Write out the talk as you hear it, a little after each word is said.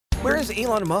Where is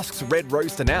Elon Musk's red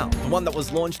Roadster now, the one that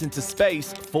was launched into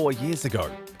space 4 years ago?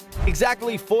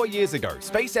 Exactly 4 years ago,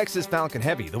 SpaceX's Falcon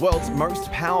Heavy, the world's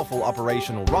most powerful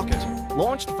operational rocket,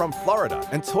 launched from Florida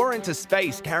and tore into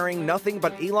space carrying nothing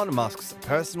but Elon Musk's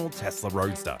personal Tesla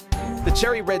Roadster. The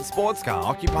cherry red sports car,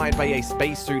 occupied by a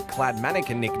spacesuit-clad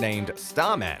mannequin nicknamed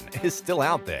Starman, is still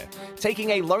out there,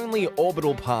 taking a lonely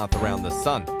orbital path around the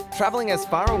sun, traveling as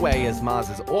far away as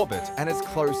Mars's orbit and as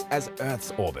close as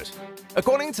Earth's orbit.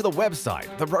 According to the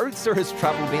website, the Roadster has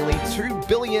traveled nearly 2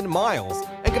 billion miles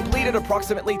and completed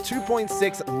approximately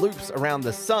 2.6 loops around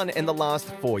the sun in the last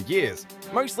 4 years,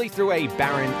 mostly through a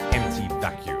barren, empty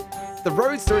vacuum. The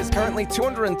Roadster is currently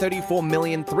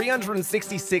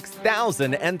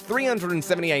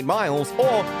 234,366,378 miles,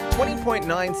 or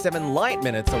 20.97 light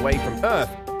minutes away from Earth.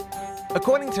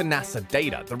 According to NASA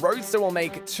data, the Roadster will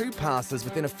make 2 passes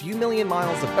within a few million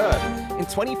miles of Earth in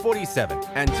 2047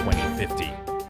 and 2050.